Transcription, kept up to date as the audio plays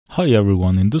Hi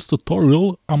everyone, in this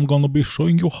tutorial I'm gonna be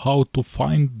showing you how to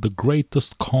find the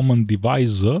greatest common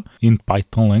divisor in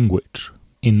Python language.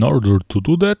 In order to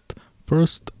do that,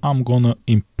 first I'm gonna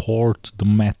import the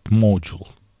math module.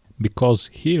 Because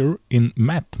here in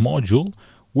math module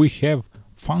we have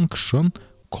function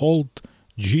called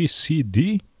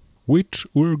GCD, which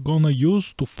we're gonna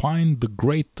use to find the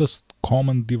greatest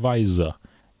common divisor.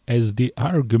 As the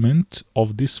argument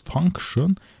of this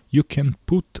function, you can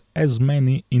put as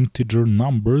many integer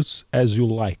numbers as you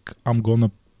like. I'm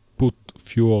gonna put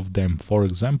few of them, for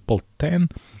example 10,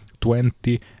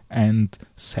 20 and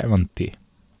 70.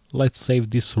 Let's save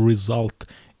this result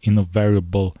in a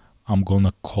variable. I'm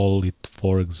gonna call it,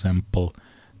 for example,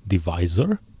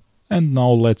 divisor. And now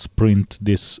let's print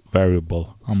this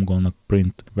variable. I'm gonna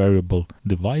print variable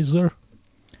divisor,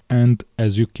 and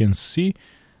as you can see,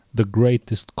 the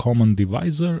greatest common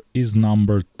divisor is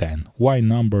number 10. Why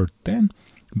number 10?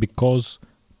 Because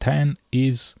 10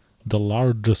 is the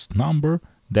largest number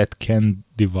that can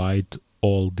divide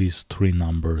all these three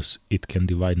numbers. It can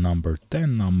divide number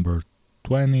 10, number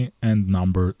 20 and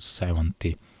number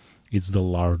 70. It's the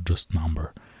largest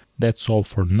number. That's all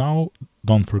for now.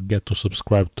 Don't forget to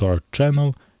subscribe to our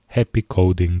channel. Happy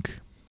coding!